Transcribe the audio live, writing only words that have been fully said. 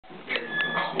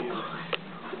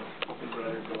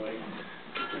motor going.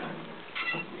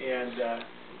 And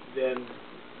then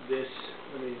this,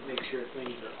 let me make sure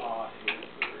things are off here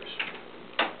first.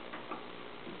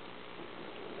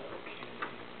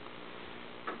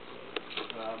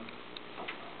 Okay.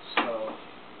 So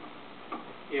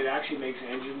it actually makes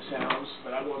engine sounds,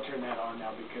 but I won't turn that on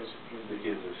now because the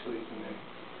kids are sleeping there.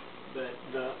 But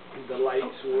the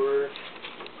lights work.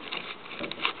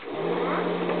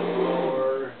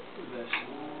 Or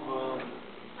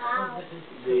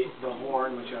the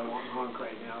horn, which I won't honk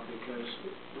right now because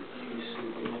he's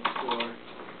sleeping next door.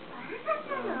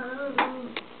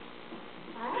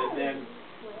 And then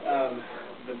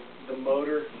the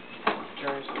motor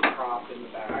turns the prop in the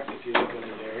back if you look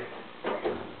under there.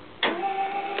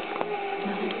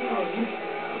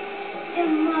 The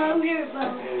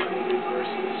motorboat. And it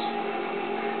reverses.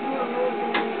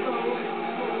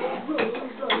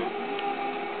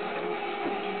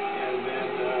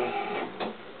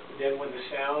 Then when the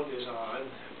sound is on,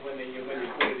 when you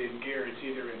put it in gear, it's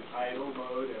either in idle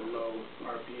mode at low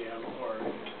RPM or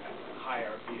high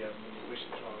RPM when you push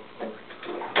the throttle forward.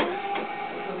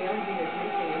 So the only thing that's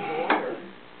missing is the water.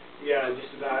 Yeah,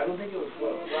 just about. I don't think it would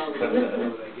float. Well, it would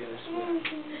float, I guess.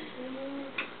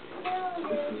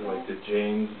 This is like the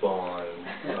James Bond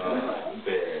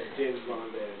bed. James Bond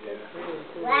bed, yeah.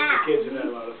 Wow. The kids have had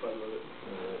a lot of fun with it.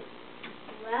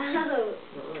 Wow.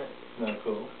 Not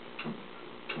cool.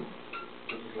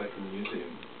 This is like a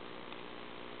museum.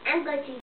 I'm going to